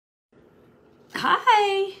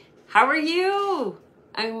Hi, how are you?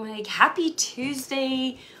 I'm like, happy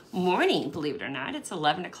Tuesday morning, believe it or not. It's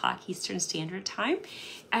 11 o'clock Eastern Standard Time.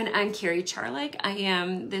 And I'm Carrie Charlick. I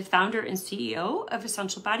am the founder and CEO of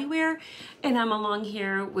Essential Bodywear. And I'm along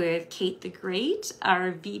here with Kate the Great,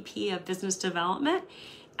 our VP of Business Development.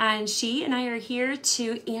 And she and I are here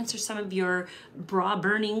to answer some of your bra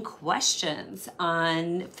burning questions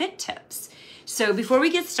on fit tips. So before we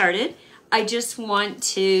get started, I just want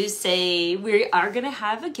to say we are going to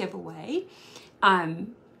have a giveaway.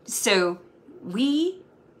 So we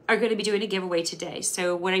are going to be doing a giveaway today.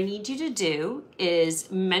 So what I need you to do is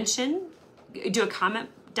do a comment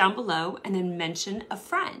down below and then mention a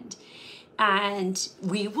friend. And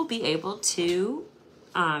we will be able to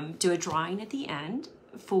do a drawing at the end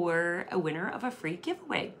for a winner of a free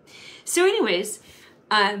giveaway. So anyways,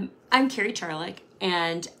 I'm Carrie Charlick,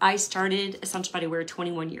 and I started Essential Bodywear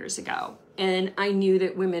 21 years ago. And I knew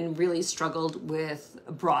that women really struggled with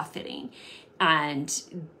bra fitting and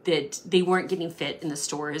that they weren't getting fit in the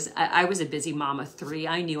stores. I was a busy mom of 3.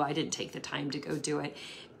 I knew I didn't take the time to go do it.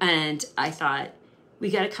 And I thought, we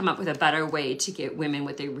got to come up with a better way to get women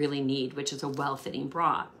what they really need, which is a well-fitting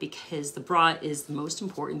bra, because the bra is the most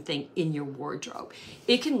important thing in your wardrobe.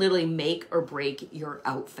 It can literally make or break your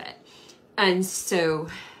outfit. And so,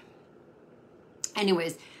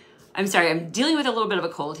 anyways, I'm sorry, I'm dealing with a little bit of a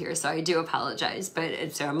cold here, so I do apologize.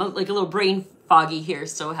 But so I'm like a little brain foggy here,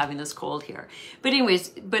 still having this cold here. But anyways,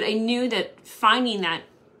 but I knew that finding that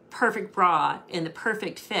perfect bra and the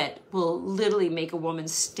perfect fit will literally make a woman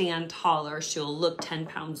stand taller. She'll look 10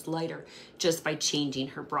 pounds lighter just by changing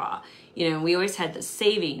her bra. You know, we always had the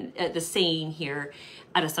saying here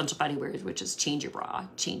at Essential Bodywear, which is change your bra,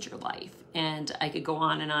 change your life. And I could go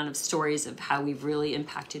on and on of stories of how we've really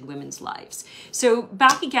impacted women's lives. So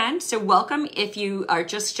back again, so welcome. If you are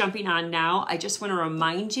just jumping on now, I just want to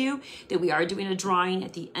remind you that we are doing a drawing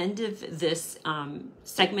at the end of this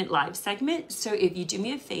live segment. So if you do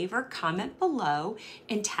me a favor, comment below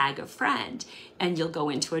and tag a friend, and you'll go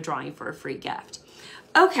into a drawing for a free gift.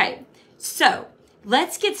 Okay, so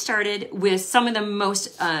let's get started with some of the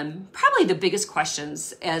most, probably the biggest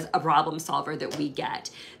questions as a problem solver that we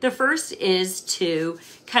get. The first is to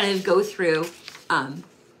kind of go through,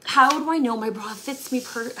 how do I know my bra fits me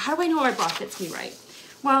how do I know my bra fits me right?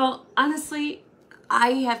 Well, honestly, I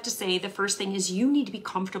have to say the first thing is you need to be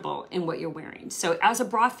comfortable in what you're wearing. So as a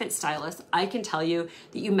bra fit stylist, I can tell you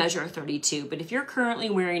that you measure a 32, but if you're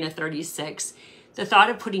currently wearing a 36, the thought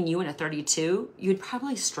of putting you in a 32, you'd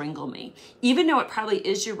probably strangle me, even though it probably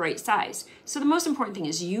is your right size. So the most important thing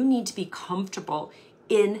is you need to be comfortable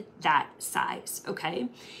in that size, okay?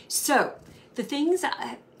 So the things,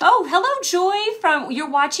 oh, hello, Joy, you're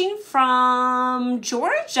watching from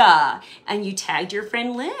Georgia, and you tagged your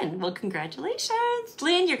friend Lynn. Well, congratulations.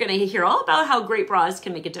 Lynn, you're gonna hear all about how great bras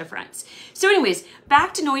can make a difference. So anyways,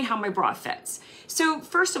 back to knowing how my bra fits. So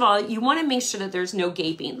first of all, you want to make sure that there's no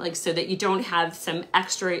gaping, like so that you don't have some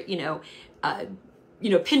extra,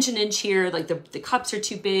 pinch an inch here, like the cups are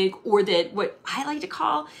too big, or that what I like to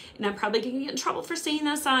call, and I'm probably going to get in trouble for saying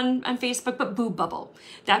this on Facebook, but boob bubble.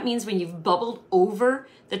 That means when you've bubbled over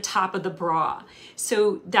the top of the bra.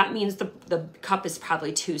 So that means the cup is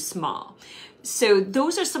probably too small. So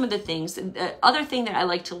those are some of the things. The other thing that I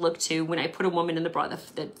like to look to when I put a woman in the bra, the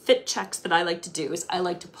fit checks that I like to do is I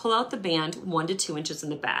like to pull out the band 1 to 2 inches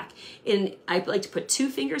in the back. And I like to put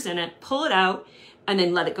 2 fingers in it, pull it out, and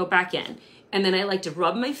then let it go back in. And then I like to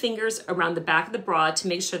rub my fingers around the back of the bra to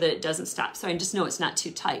make sure that it doesn't stop. So I just know it's not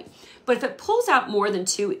too tight. But if it pulls out more than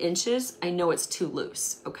 2 inches, I know it's too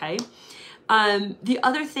loose, okay? The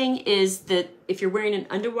other thing is that if you're wearing an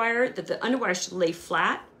underwire, that the underwire should lay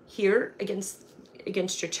flat here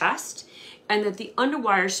against your chest, and that the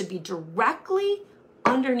underwire should be directly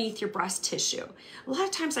underneath your breast tissue. A lot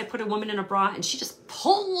of times I put a woman in a bra and she just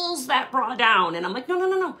pulls that bra down, and I'm like,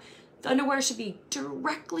 no. The underwear should be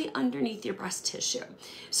directly underneath your breast tissue.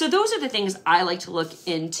 So those are the things I like to look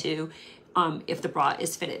into if the bra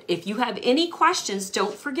is fitted. If you have any questions,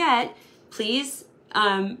 don't forget, please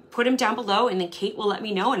put them down below, and then Kate will let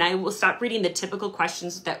me know, and I will stop reading the typical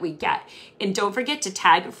questions that we get. And don't forget to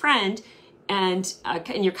tag a friend and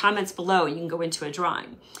in your comments below, you can go into a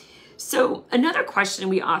drawing. So another question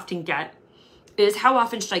we often get is, how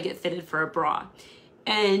often should I get fitted for a bra?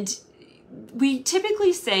 And we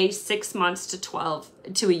typically say 6 months to 12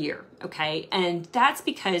 to a year, okay? And that's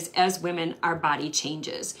because as women, our body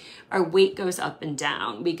changes. Our weight goes up and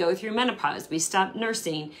down. We go through menopause. We stop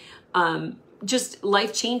nursing. Just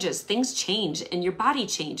life changes. Things change and your body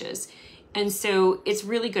changes. And so it's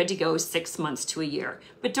really good to go 6 months to a year,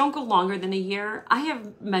 but don't go longer than a year. I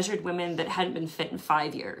have measured women that hadn't been fit in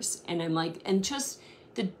 5 years. And I'm like, and just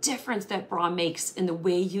the difference that bra makes in the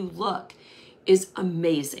way you look is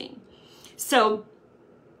amazing. So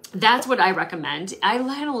that's what I recommend. I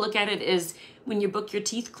kind of look at it as when you book your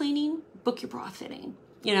teeth cleaning, book your bra fitting,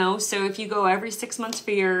 you know? So if you go every 6 months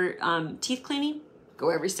for your teeth cleaning, go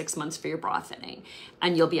every 6 months for your bra fitting,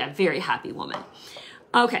 and you'll be a very happy woman.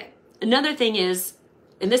 Okay. Another thing is,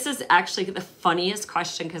 and this is actually the funniest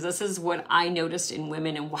question, because this is what I noticed in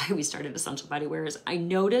women and why we started Essential Body Wear, is I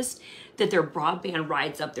noticed that their bra band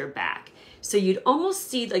rides up their back. So you'd almost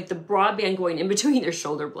see like the bra band going in between their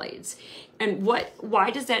shoulder blades. And why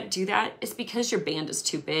does that do that? It's because your band is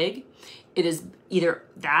too big. It is either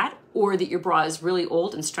that or that your bra is really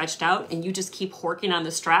old and stretched out and you just keep horking on the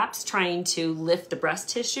straps trying to lift the breast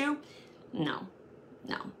tissue. No,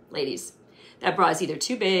 ladies. That bra is either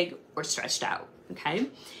too big or stretched out,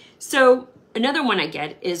 okay? So another one I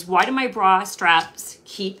get is, why do my bra straps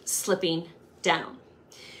keep slipping down?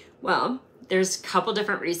 Well, there's a couple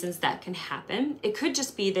different reasons that can happen. It could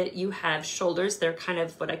just be that you have shoulders that are kind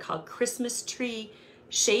of what I call Christmas tree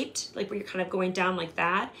shaped, like where you're kind of going down like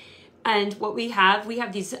that. And what we have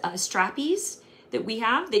these strappies that we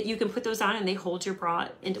have that you can put those on and they hold your bra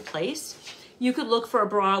into place. You could look for a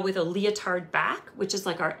bra with a leotard back, which is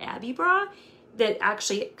like our Abby bra, that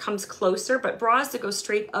actually comes closer, but bras that go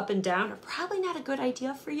straight up and down are probably not a good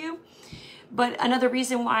idea for you. But another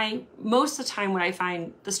reason why most of the time when I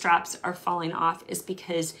find the straps are falling off is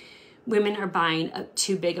because women are buying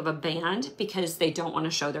too big of a band because they don't want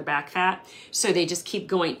to show their back fat. So they just keep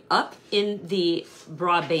going up in the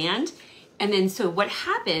bra band. And then so what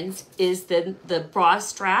happens is that the bra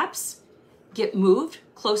straps get moved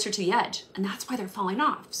closer to the edge, and that's why they're falling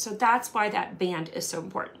off. So that's why that band is so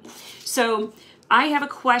important. So I have a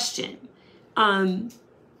question. They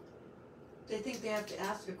think they have to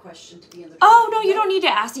ask a question to be in the. Oh, no, you don't need to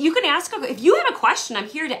ask. You can ask. If you have a question, I'm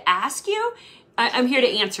here to ask you. I'm here to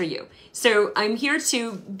answer you. So I'm here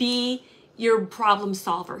to be your problem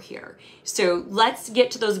solver here. So let's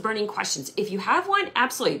get to those burning questions. If you have one,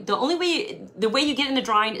 absolutely. The way you get in the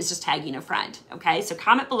drawing is just tagging a friend. Okay, so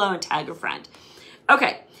comment below and tag a friend.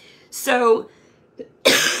 Okay, so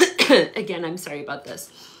again, I'm sorry about this.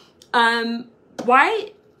 What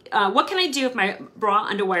can I do if my bra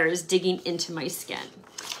underwire is digging into my skin?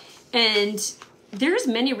 And there's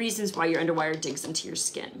many reasons why your underwire digs into your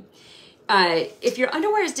skin. If your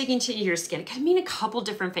underwear is digging into your skin, it can mean a couple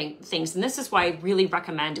different things. And this is why I really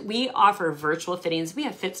recommend, we offer virtual fittings. We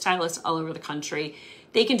have fit stylists all over the country.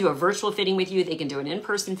 They can do a virtual fitting with you. They can do an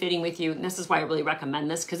in-person fitting with you. And this is why I really recommend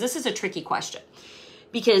this, because this is a tricky question.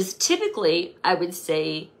 Because typically, I would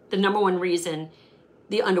say the number one reason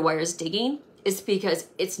the underwire is digging is because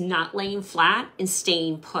it's not laying flat and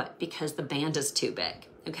staying put because the band is too big.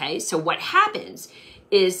 Okay, so what happens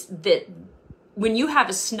is that when you have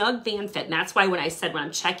a snug band fit, and that's why when I said when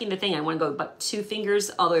I'm checking the thing, I want to go about 2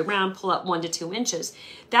 fingers all the way around, pull up 1 to 2 inches.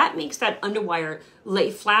 That makes that underwire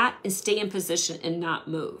lay flat and stay in position and not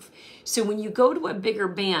move. So when you go to a bigger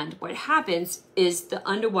band, what happens is the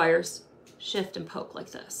underwires shift and poke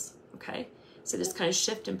like this. Okay, so just kind of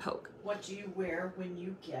shift and poke. What do you wear when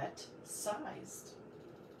you get sized?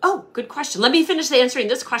 Oh, good question. Let me finish answering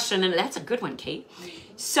this question, and that's a good one, Kate.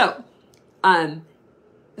 So,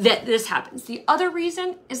 that this happens. The other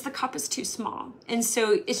reason is the cup is too small. And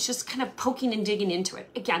so it's just kind of poking and digging into it.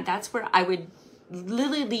 Again, that's where I would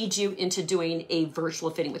really lead you into doing a virtual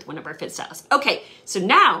fitting with one of our fit stylists. Okay, so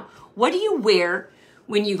now what do you wear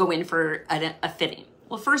when you go in for a fitting?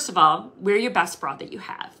 Well, first of all, wear your best bra that you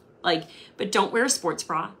have. But don't wear a sports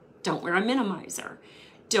bra. Don't wear a minimizer.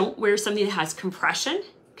 Don't wear something that has compression,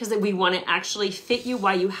 because we want to actually fit you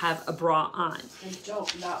while you have a bra on. And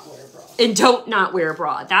don't not wear a bra. And don't not wear a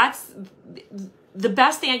bra. That's the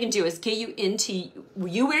best thing I can do is get you into,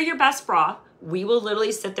 you wear your best bra. We will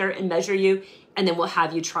literally sit there and measure you, and then we'll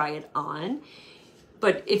have you try it on.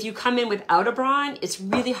 But if you come in without a bra on, it's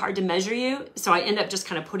really hard to measure you. So I end up just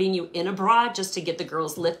kind of putting you in a bra just to get the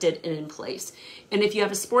girls lifted and in place. And if you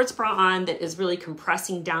have a sports bra on that is really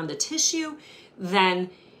compressing down the tissue, then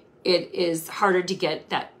it is harder to get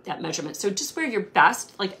that measurement. So just wear your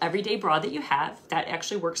best, like everyday bra that you have. That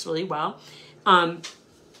actually works really well.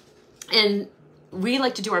 And we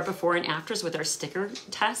like to do our before and afters with our sticker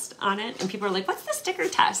test on it. And people are like, what's the sticker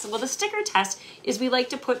test? Well, the sticker test is we like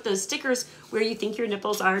to put those stickers where you think your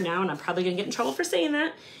nipples are now, and I'm probably gonna get in trouble for saying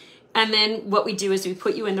that. And then what we do is we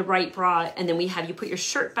put you in the right bra, and then we have you put your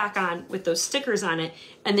shirt back on with those stickers on it,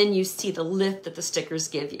 and then you see the lift that the stickers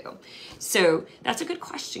give you. So that's a good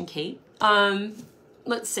question, Kate.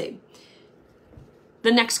 Let's see.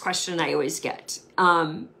 the next question I always get,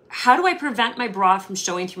 how do I prevent my bra from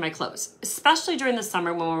showing through my clothes? Especially during the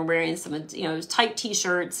summer when we're wearing some, you know, tight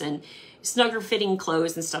t-shirts and snugger fitting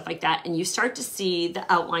clothes and stuff like that. And you start to see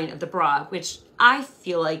the outline of the bra, which I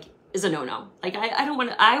feel like is a no-no. Like I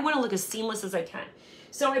want to look as seamless as I can.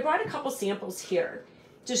 So I brought a couple samples here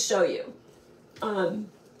to show you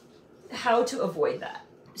how to avoid that.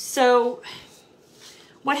 So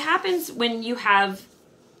what happens when you have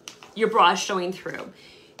your bra showing through?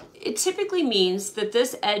 It typically means that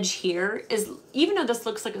this edge here is, even though this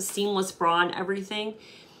looks like a seamless bra and everything,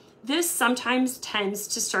 this sometimes tends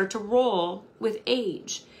to start to roll with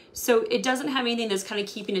age. So it doesn't have anything that's kind of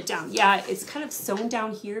keeping it down. Yeah, it's kind of sewn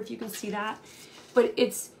down here, if you can see that, but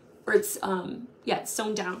it's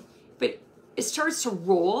sewn down, but it starts to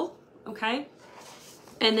roll, okay?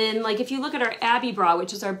 And then like, if you look at our Abby bra,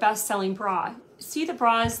 which is our best selling bra, see the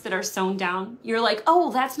bras that are sewn down? You're like,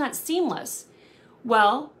 oh, that's not seamless.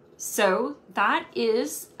 Well, so that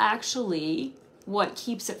is actually what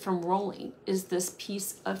keeps it from rolling, is this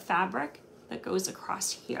piece of fabric that goes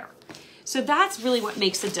across here. So that's really what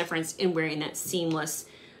makes a difference in wearing that seamless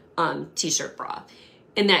t-shirt bra.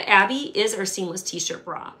 And that Abby is our seamless t-shirt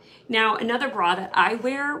bra. Now, another bra that I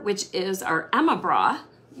wear, which is our Emma bra,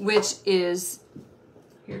 which is,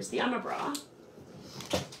 here's the Emma bra.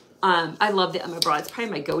 I love the Emma bra. It's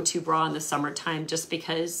probably my go-to bra in the summertime, just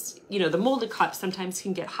because, you know, the molded cup sometimes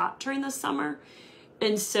can get hot during the summer.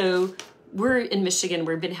 And so we're in Michigan,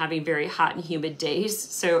 we've been having very hot and humid days.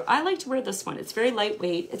 So I like to wear this one. It's very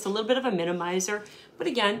lightweight. It's a little bit of a minimizer, but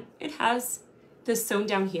again, it has this sewn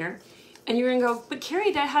down here. And you're gonna go, but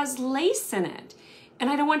Carrie, that has lace in it. And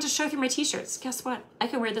I don't want to show through my t-shirts. Guess what? I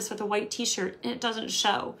can wear this with a white t-shirt and it doesn't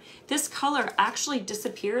show. This color actually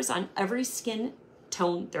disappears on every skin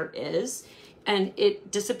tone there is, and it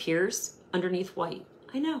disappears underneath white.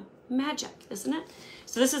 I know, magic, isn't it?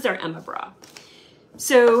 So this is our Emma bra.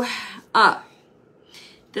 So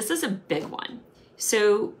this is a big one.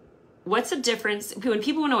 So what's the difference when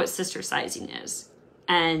people want to know what sister sizing is?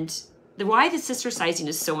 And why the sister sizing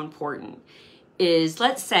is so important is,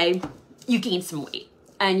 let's say you gain some weight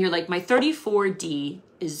and you're like, my 34D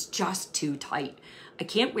is just too tight. I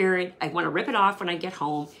can't wear it. I want to rip it off when I get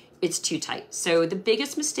home. It's too tight. So the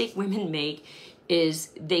biggest mistake women make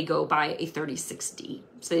is they go by a 36D.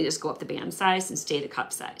 So they just go up the band size and stay the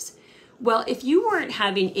cup size. Well, if you weren't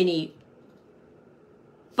having any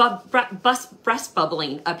breast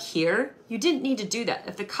bubbling up here, you didn't need to do that.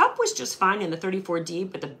 If the cup was just fine in the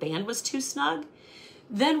 34D, but the band was too snug,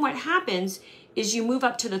 then what happens is you move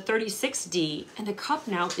up to the 36D and the cup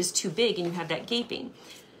now is too big and you have that gaping.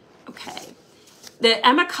 Okay. The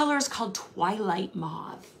Emma color is called Twilight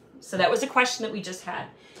Mauve. So that was a question that we just had.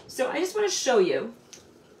 So I just want to show you,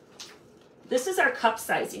 this is our cup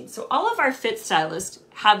sizing. So all of our fit stylists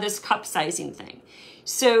have this cup sizing thing.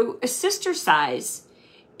 So a sister size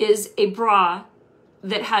is a bra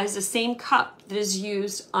that has the same cup that is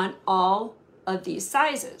used on all of these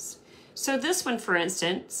sizes. So this one, for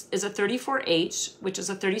instance, is a 34H, which is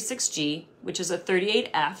a 36G, which is a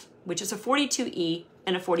 38F, which is a 42E,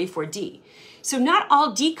 and a 44D. So not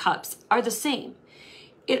all D cups are the same.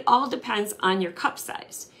 It all depends on your cup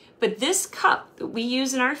size. But this cup that we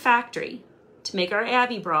use in our factory to make our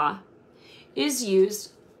Abby bra is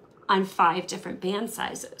used on 5 different band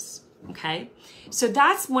sizes, okay? So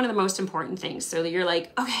that's one of the most important things. So that you're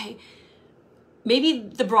like, okay, maybe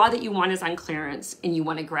the bra that you want is on clearance and you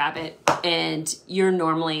want to grab it and you're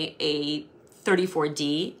normally a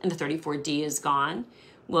 34D and the 34D is gone.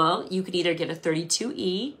 Well, you can either get a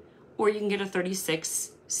 32E or you can get a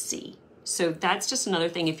 36C. So that's just another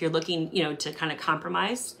thing. If you're looking, you know, to kind of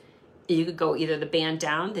compromise, you could go either the band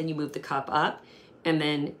down, then you move the cup up. And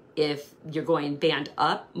then if you're going band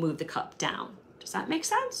up, move the cup down. Does that make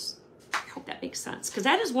sense? I hope that makes sense, because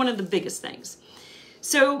that is one of the biggest things.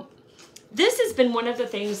 So this has been one of the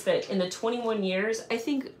things that in the 21 years, I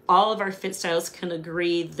think all of our fit stylists can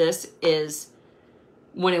agree this is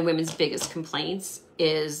one of women's biggest complaints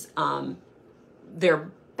is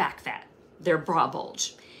their back fat, their bra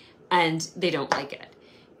bulge, and they don't like it.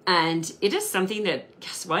 And it is something that,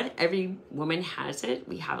 guess what? Every woman has it.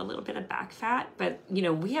 We have a little bit of back fat, but you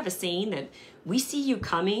know, we have a saying that we see you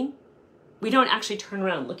coming. We don't actually turn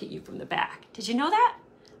around and look at you from the back. Did you know that?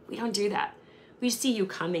 We don't do that. We see you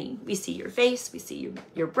coming. We see your face. We see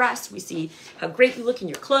your breasts. We see how great you look in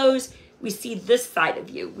your clothes. We see this side of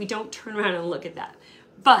you. We don't turn around and look at that.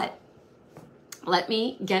 But let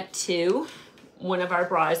me get to one of our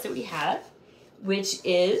bras that we have, which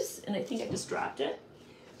is, and I think I just dropped it,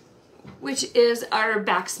 which is our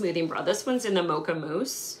back smoothing bra. This one's in the Mocha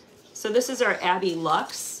Mousse. So this is our Abby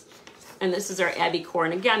Luxe And this is our Abby core.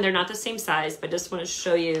 And again, they're not the same size, but I just want to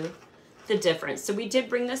show you the difference. So we did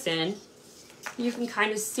bring this in. You can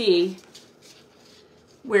kind of see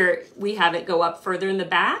where we have it go up further in the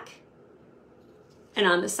back and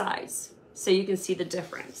on the sides. So you can see the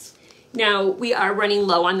difference. Now we are running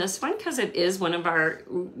low on this one because it is one of our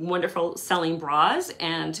wonderful selling bras,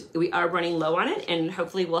 and we are running low on it, and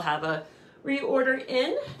hopefully we'll have a reorder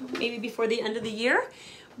in maybe before the end of the year.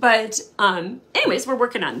 But anyways, we're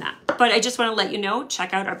working on that. But I just want to let you know,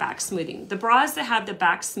 check out our back smoothing. The bras that have the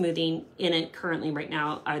back smoothing in it currently right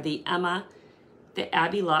now are the Emma, the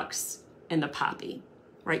Abby Luxe, and the Poppy.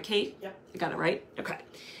 Right, Kate? Yep. I got it right? Okay.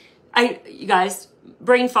 You guys,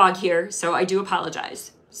 brain fog here, so I do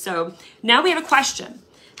apologize. So now we have a question.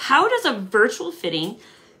 How does a virtual fitting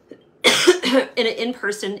in an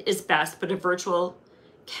in-person is best, but a virtual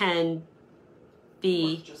can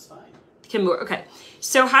be... Work just fine. Can work. Okay.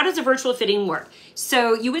 So how does a virtual fitting work?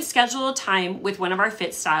 So you would schedule a time with one of our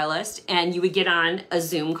fit stylists, and you would get on a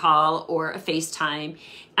Zoom call or a FaceTime.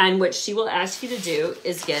 And what she will ask you to do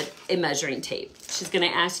is get a measuring tape. She's going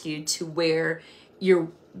to ask you to wear your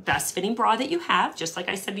best fitting bra that you have. Just like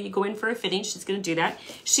I said, you go in for a fitting, she's going to do that.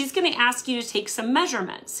 She's going to ask you to take some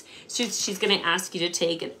measurements. So she's going to ask you to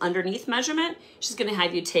take an underneath measurement. She's going to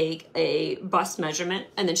have you take a bust measurement,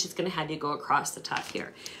 and then she's going to have you go across the top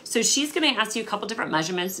here. So she's going to ask you a couple different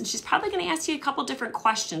measurements, and she's probably going to ask you a couple different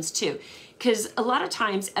questions too. Because a lot of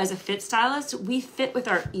times as a fit stylist, we fit with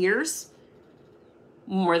our ears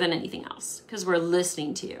more than anything else, because we're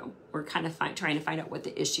listening to you. We're kind of trying to find out what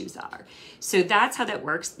the issues are. So that's how that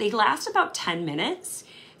works. They last about 10 minutes,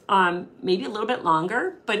 maybe a little bit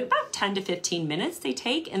longer, but about 10 to 15 minutes they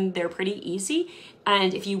take, and they're pretty easy.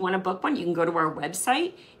 And if you want to book one, you can go to our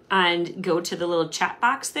website and go to the little chat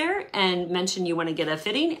box there and mention you want to get a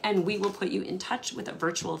fitting, and we will put you in touch with a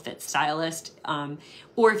virtual fit stylist.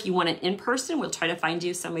 Or if you want it in person, we'll try to find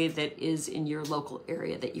you somebody that is in your local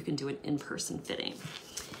area that you can do an in-person fitting.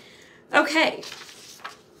 Okay.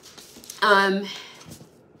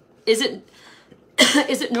 Is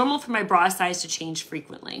it normal for my bra size to change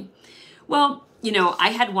frequently? Well, you know, I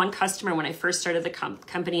had one customer when I first started the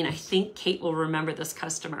company, and I think Kate will remember this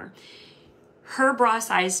customer. Her bra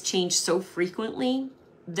size changed so frequently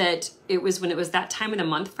that it was when it was that time of the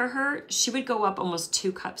month for her, she would go up almost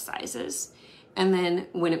 2 cup sizes. And then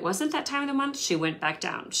when it wasn't that time of the month, she went back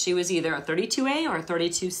down. She was either a 32A or a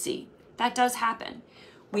 32C. That does happen.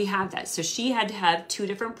 We have that. So she had to have 2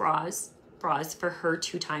 different bras for her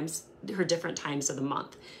her different times of the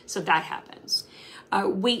month. So that happens.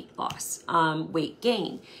 Weight loss, weight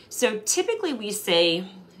gain. So typically we say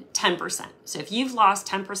 10%. So if you've lost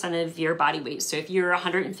 10% of your body weight, so if you're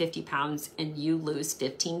 150 pounds and you lose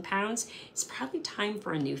 15 pounds, it's probably time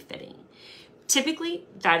for a new fitting. Typically,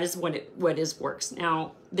 that is what works.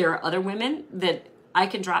 Now, there are other women that I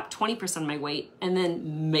can drop 20% of my weight, and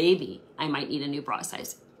then maybe I might need a new bra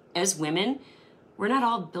size. As women, we're not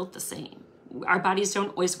all built the same. Our bodies don't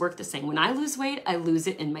always work the same. When I lose weight, I lose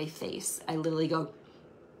it in my face. I literally go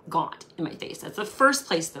gaunt in my face. That's the first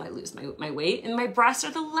place that I lose my weight, and my breasts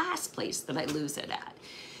are the last place that I lose it at.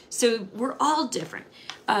 So we're all different.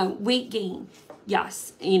 Weight gain,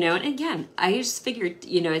 yes, you know, and again, I just figured,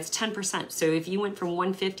 you know, it's 10%. So if you went from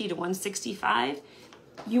 150 to 165,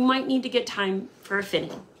 you might need to get time for a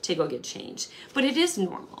fitting to go get changed, but it is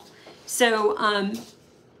normal. So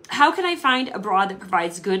how can I find a bra that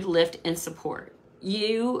provides good lift and support?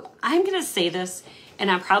 I'm gonna say this, and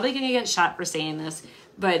I'm probably gonna get shot for saying this,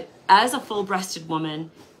 but as a full-breasted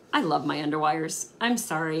woman, I love my underwires. I'm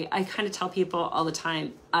sorry. I kind of tell people all the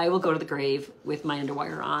time, I will go to the grave with my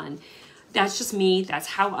underwire on. That's just me. That's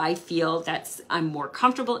how I feel. I'm more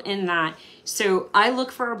comfortable in that. So I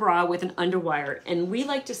look for a bra with an underwire. And we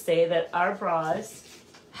like to say that our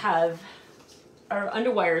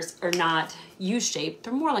underwires are not U-shaped.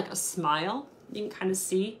 They're more like a smile. You can kind of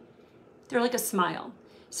see. They're like a smile.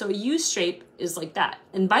 So a U-shape is like that.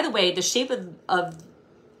 And by the way, the shape of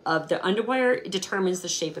the underwire determines the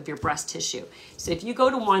shape of your breast tissue. So if you go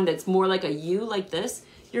to one that's more like a U like this,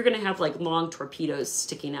 you're gonna have like long torpedoes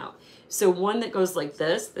sticking out. So one that goes like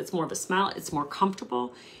this, that's more of a smile, it's more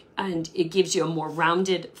comfortable, and it gives you a more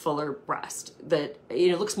rounded, fuller breast that,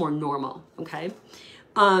 you know, looks more normal, okay?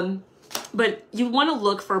 But you wanna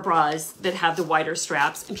look for bras that have the wider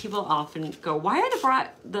straps, and people often go, why are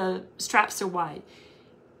the straps so wide?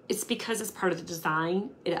 It's because it's part of the design.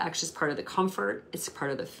 It actually is part of the comfort. It's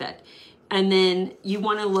part of the fit. And then you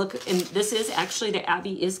want to look, and this is actually, the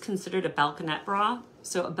Abby is considered a balconette bra.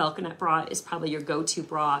 So a balconette bra is probably your go-to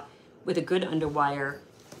bra with a good underwire,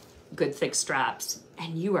 good thick straps,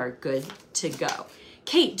 and you are good to go.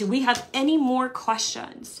 Kate, do we have any more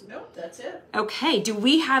questions? Nope, that's it. Okay, do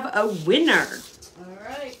we have a winner? All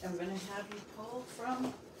right, I'm gonna have you pull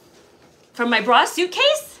From my bra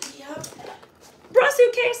suitcase? Yep. Bra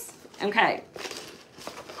suitcase. Okay.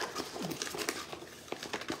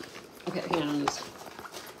 Okay, hang on these.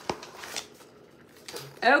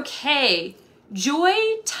 Okay, Joy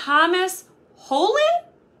Thomas Holland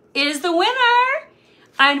is the winner.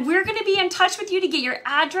 And we're gonna be in touch with you to get your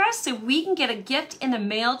address so we can get a gift in the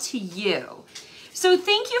mail to you. So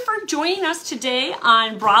thank you for joining us today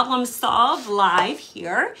on BRAblems Solved Live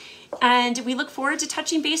here. And we look forward to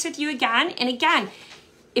touching base with you again. And again,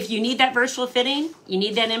 if you need that virtual fitting, you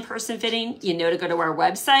need that in-person fitting, you know to go to our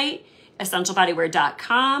website,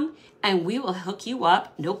 essentialbodywear.com, and we will hook you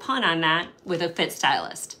up, no pun on that, with a fit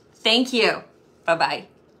stylist. Thank you. Bye-bye.